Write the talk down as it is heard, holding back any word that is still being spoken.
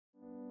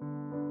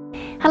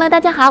Hello，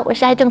 大家好，我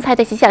是爱种菜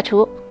的喜小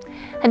厨。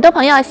很多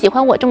朋友喜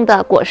欢我种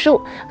的果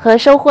树和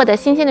收获的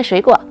新鲜的水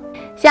果，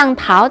像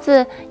桃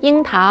子、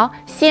樱桃、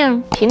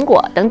杏、苹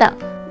果等等。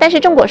但是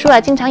种果树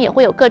经常也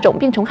会有各种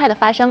病虫害的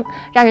发生，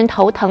让人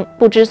头疼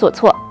不知所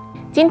措。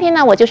今天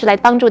呢，我就是来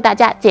帮助大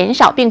家减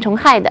少病虫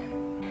害的。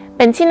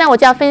本期呢，我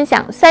就要分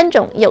享3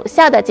种有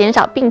效的减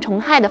少病虫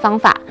害的方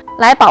法，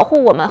来保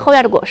护我们后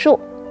院的果树。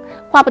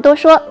话不多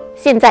说，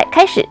现在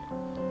开始。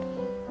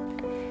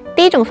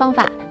第一种方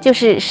法就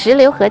是石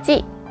硫合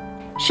剂。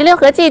石硫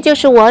合剂就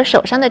是我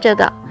手上的这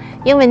个，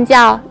英文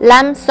叫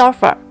Lime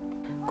sulfur。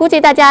估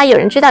计大家有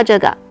人知道这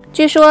个。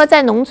据说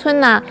在农村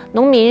呢，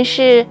农民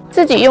是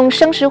自己用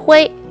生石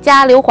灰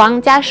加硫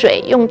磺加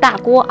水，用大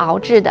锅熬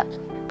制的。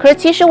可是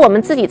其实我们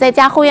自己在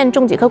家后院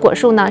种几棵果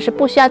树呢，是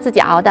不需要自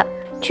己熬的，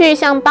去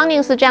像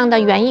Bunnings 这样的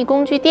园艺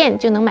工具店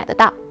就能买得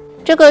到。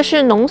这个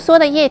是浓缩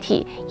的液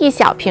体，1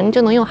小瓶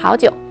就能用好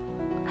久，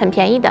很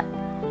便宜的。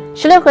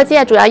石硫合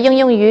剂主要应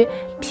用于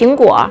苹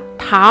果、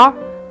桃、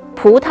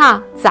葡萄、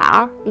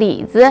枣、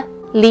李子、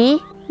梨、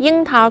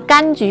樱桃、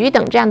柑橘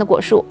等这样的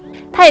果树，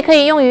它也可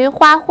以用于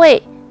花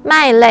卉、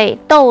麦类、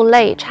豆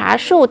类、茶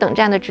树等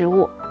这样的植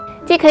物，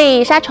既可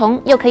以杀虫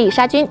又可以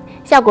杀菌，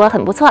效果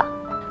很不错。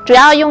主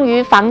要用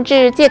于防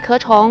治介壳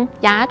虫、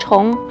蚜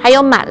虫，还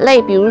有螨类，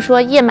比如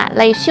说叶螨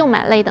类、锈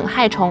螨类等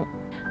害虫。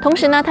同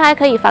时呢，它还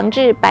可以防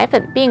治白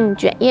粉病、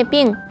卷叶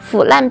病、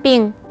腐烂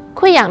病、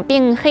溃疡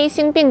病、黑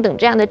星病等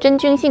这样的真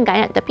菌性感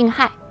染的病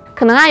害。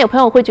可能有朋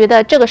友会觉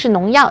得这个是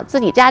农药，自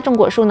己家种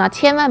果树呢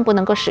千万不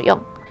能够使用。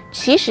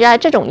其实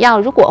这种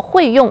药如果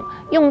会用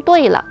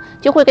对了，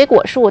就会给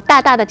果树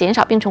大大的减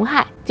少病虫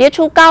害，结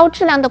出高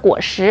质量的果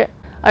实，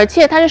而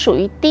且它是属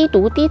于低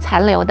毒低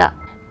残留的，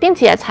并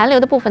且残留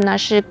的部分呢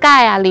是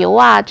钙硫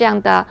这样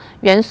的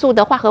元素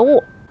的化合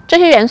物。这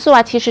些元素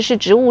其实是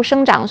植物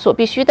生长所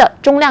必需的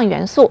中量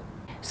元素，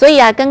所以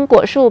跟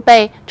果树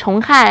被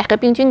虫害和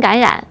病菌感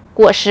染、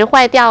果实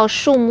坏掉、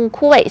树木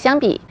枯萎相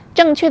比，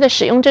正确的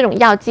使用这种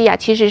药剂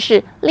其实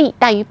是利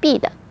大于弊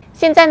的。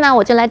现在呢，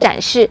我就来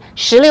展示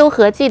石硫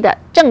合剂的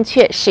正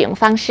确使用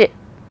方式。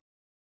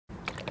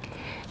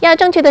要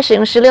正确的使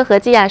用石硫合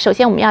剂首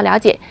先我们要了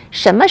解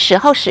什么时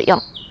候使用。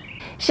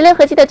石硫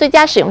合剂的最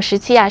佳使用时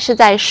期是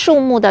在树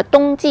木的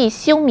冬季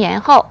休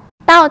眠后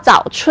到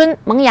早春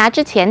萌芽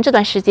之前这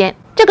段时间。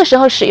这个时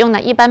候使用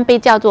呢，一般被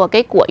叫做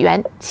给果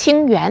园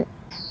清园。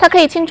它可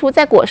以清除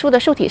在果树的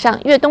树体上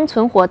越冬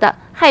存活的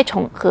害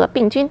虫和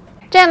病菌，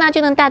这样呢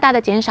就能大大的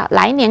减少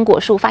来年果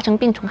树发生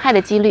病虫害的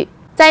几率。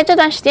在这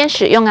段时间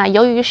使用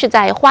由于是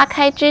在花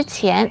开之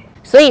前，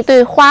所以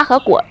对花和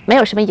果没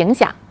有什么影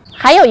响。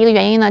还有一个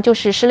原因呢，就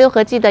是石硫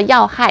合剂的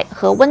药害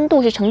和温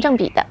度是成正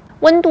比的，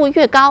温度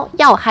越高，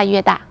药害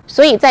越大。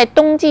所以在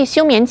冬季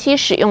休眠期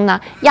使用呢，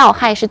药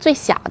害是最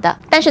小的，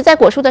但是在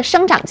果树的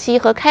生长期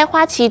和开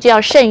花期就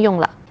要慎用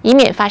了，以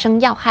免发生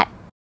药害。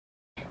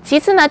其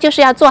次呢，就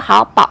是要做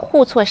好保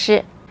护措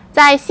施。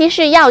在稀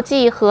释药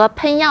剂和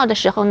喷药的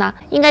时候呢，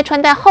应该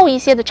穿戴厚一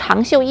些的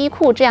长袖衣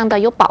裤，这样的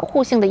有保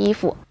护性的衣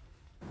服，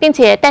并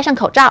且戴上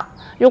口罩。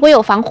如果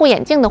有防护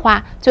眼镜的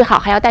话，最好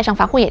还要戴上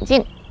防护眼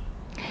镜。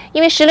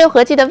因为石硫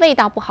合剂的味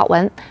道不好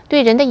闻，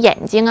对人的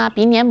眼睛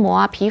鼻黏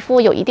膜皮肤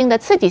有一定的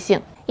刺激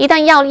性。一旦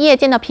药液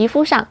溅到皮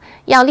肤上，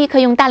要立刻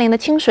用大量的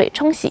清水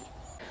冲洗。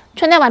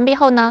穿戴完毕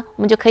后呢，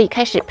我们就可以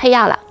开始配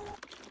药了。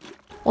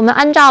我们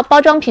按照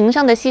包装瓶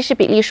上的稀释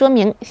比例说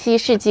明稀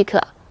释即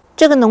可。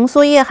这个浓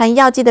缩液含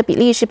药剂的比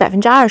例是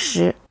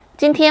20%。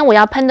今天我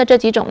要喷的这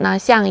几种呢，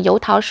像油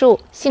桃树、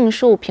杏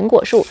树、苹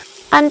果树，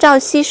按照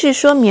稀释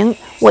说明，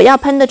我要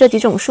喷的这几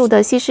种树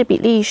的稀释比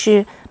例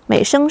是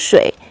每升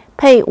水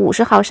配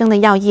50毫升的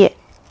药液。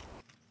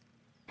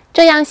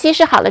这样稀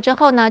释好了之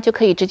后呢，就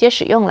可以直接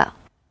使用了。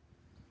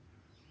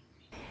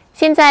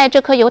现在这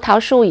棵油桃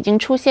树已经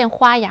出现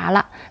花芽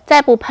了，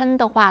再不喷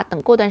的话，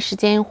等过段时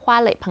间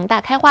花蕾膨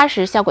大开花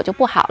时，效果就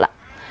不好了。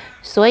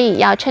所以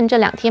要趁这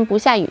2天不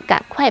下雨，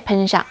赶快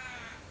喷上。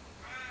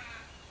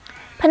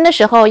喷的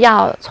时候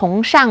要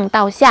从上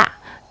到下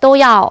都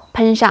要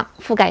喷上，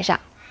覆盖上。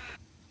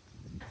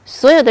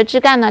所有的枝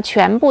干呢，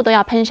全部都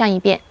要喷上一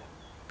遍，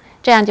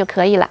这样就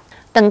可以了。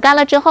等干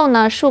了之后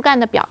呢，树干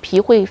的表皮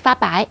会发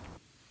白。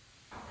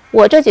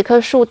我这几棵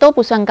树都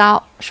不算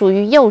高，属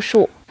于幼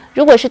树。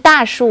如果是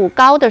大树、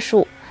高的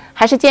树，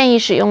还是建议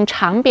使用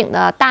长柄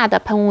的大的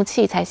喷雾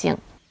器才行。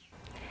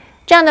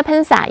这样的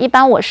喷洒，一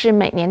般我是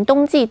每年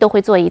冬季都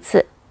会做一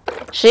次。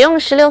使用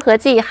石硫合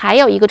剂还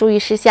有一个注意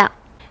事项，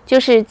就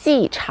是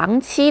忌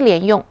长期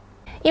连用，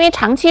因为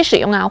长期使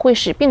用会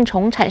使病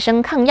虫产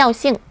生抗药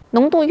性，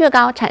浓度越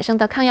高，产生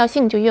的抗药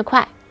性就越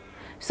快。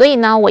所以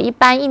呢，我一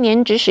般1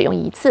年只使用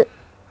1次。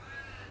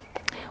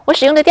我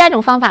使用的第2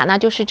种方法呢，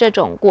就是这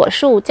种果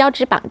树胶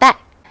质绑带。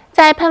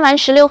在喷完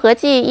石硫合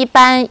剂一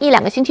般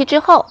1-2个星期之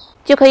后，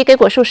就可以给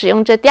果树使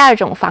用这第2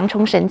种防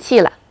虫神器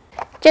了。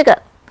这个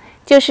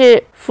就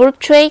是 Fruit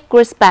Tree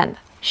Grease Band，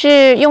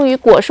 是用于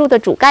果树的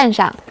主干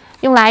上，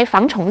用来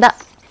防虫的，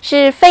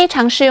是非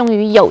常适用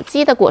于有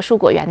机的果树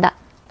果园的。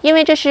因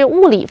为这是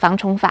物理防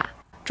虫法，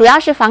主要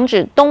是防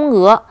止冬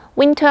蛾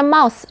Winter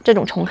Mouse 这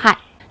种虫害。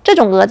这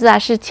种蛾子啊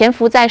是潜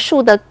伏在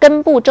树的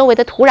根部周围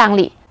的土壤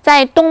里，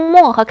在冬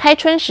末和开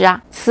春时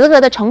啊，雌蛾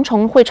的成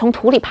虫会从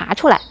土里爬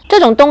出来。这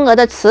种冬蛾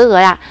的雌蛾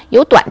呀，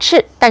有短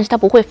翅，但是它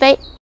不会飞，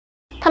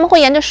它们会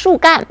沿着树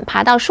干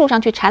爬到树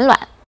上去产卵。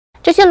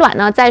这些卵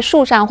呢，在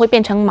树上会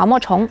变成毛毛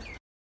虫，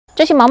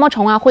这些毛毛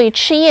虫啊会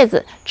吃叶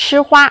子、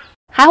吃花，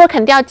还会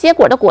啃掉结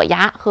果的果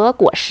芽和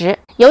果实，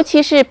尤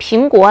其是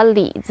苹果、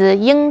李子、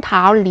樱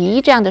桃、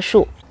梨这样的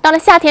树。到了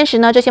夏天时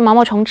呢，这些毛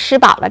毛虫吃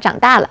饱了、长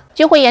大了，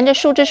就会沿着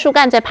树枝、树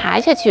干再爬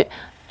下去，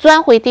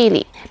钻回地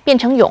里，变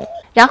成蛹。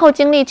然后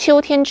经历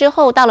秋天之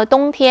后，到了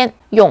冬天，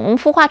蛹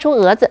孵化出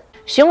蛾子，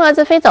雄蛾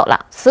子飞走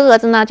了，雌蛾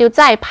子呢就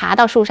再爬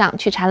到树上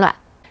去产卵。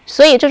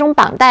所以这种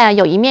绑带啊，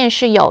有一面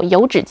是有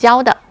油脂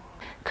胶的，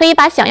可以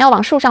把想要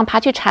往树上爬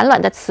去产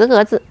卵的雌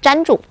蛾子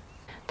粘住，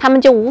它们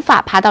就无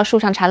法爬到树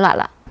上产卵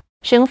了。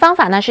使用方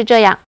法呢是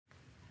这样：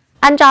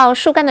按照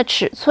树干的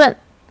尺寸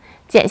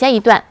剪下一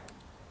段，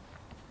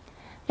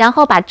然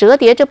后把折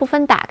叠这部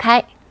分打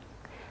开，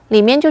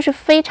里面就是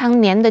非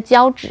常粘的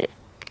胶纸。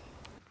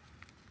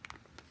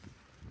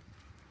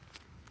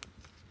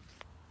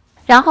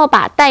然后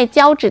把带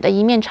胶纸的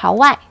一面朝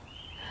外，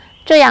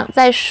这样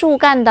在树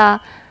干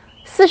的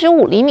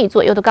45厘米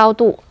左右的高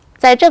度，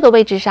在这个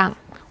位置上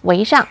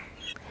围上，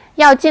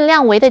要尽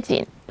量围得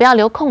紧，不要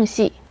留空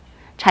隙，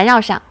缠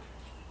绕上。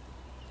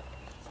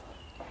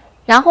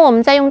然后我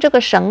们再用这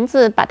个绳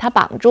子把它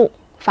绑住，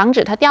防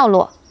止它掉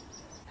落。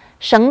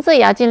绳子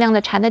也要尽量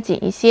的缠得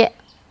紧一些。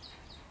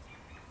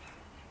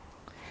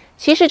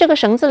其实这个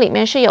绳子里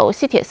面是有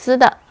细铁丝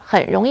的，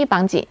很容易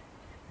绑紧，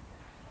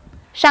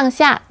上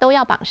下都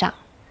要绑上。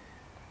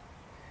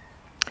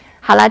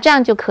好了，这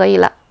样就可以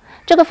了。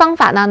这个方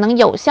法呢，能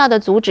有效的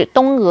阻止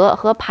冬蛾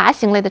和爬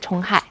行类的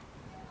虫害。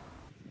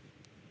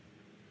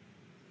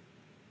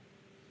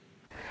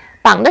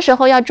绑的时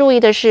候要注意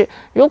的是，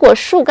如果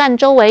树干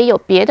周围有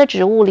别的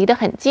植物离得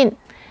很近，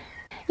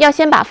要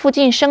先把附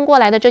近伸过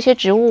来的这些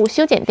植物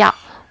修剪掉，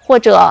或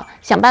者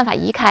想办法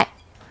移开，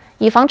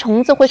以防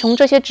虫子会从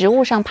这些植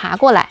物上爬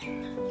过来。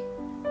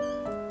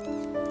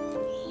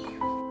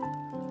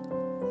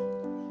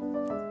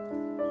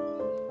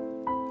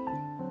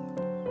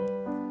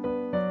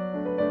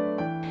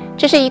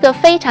这是一个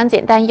非常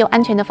简单又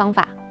安全的方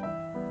法。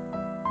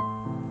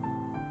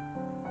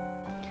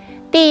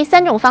第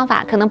三种方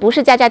法可能不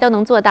是家家都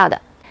能做到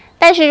的，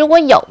但是如果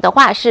有的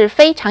话是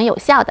非常有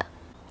效的。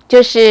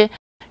就是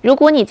如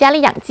果你家里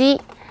养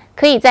鸡，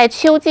可以在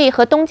秋季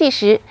和冬季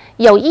时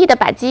有意的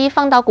把鸡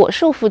放到果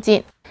树附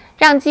近，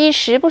让鸡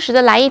时不时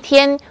的来一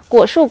天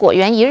果树果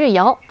园一日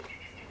游。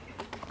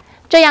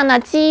这样呢，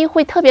鸡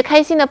会特别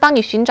开心的帮你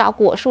寻找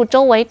果树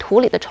周围土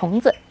里的虫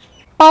子，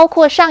包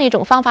括上一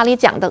种方法里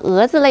讲的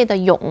蛾子类的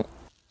蛹。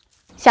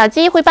小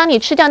鸡会帮你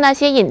吃掉那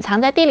些隐藏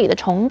在地里的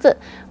虫子，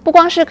不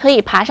光是可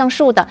以爬上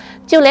树的，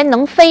就连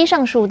能飞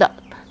上树的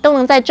都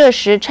能在这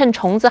时趁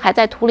虫子还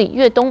在土里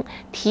越冬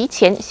提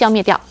前消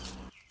灭掉。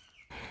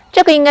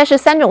这个应该是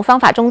3种方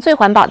法中最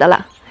环保的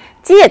了，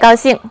鸡也高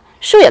兴，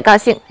树也高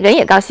兴，人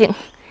也高兴，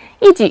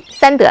一举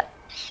3得。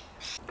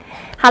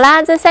好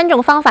啦，这3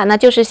种方法呢，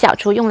就是小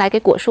厨用来给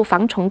果树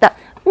防虫的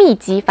秘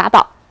籍法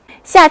宝。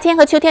夏天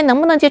和秋天能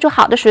不能结出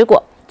好的水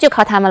果，就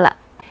靠它们了。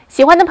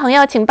喜欢的朋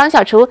友请帮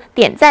小厨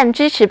点赞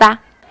支持吧。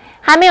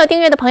还没有订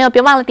阅的朋友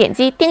别忘了点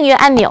击订阅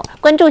按钮，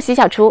关注喜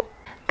小厨，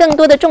更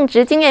多的种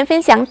植经验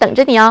分享等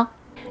着你哦。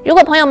如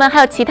果朋友们还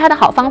有其他的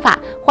好方法，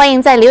欢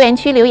迎在留言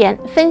区留言，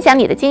分享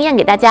你的经验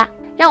给大家，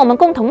让我们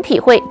共同体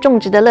会种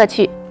植的乐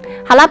趣。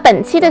好了，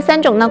本期的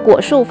3种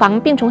果树防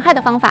病虫害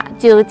的方法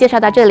就介绍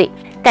到这里，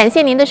感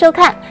谢您的收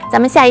看，咱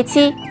们下一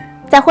期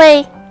再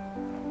会。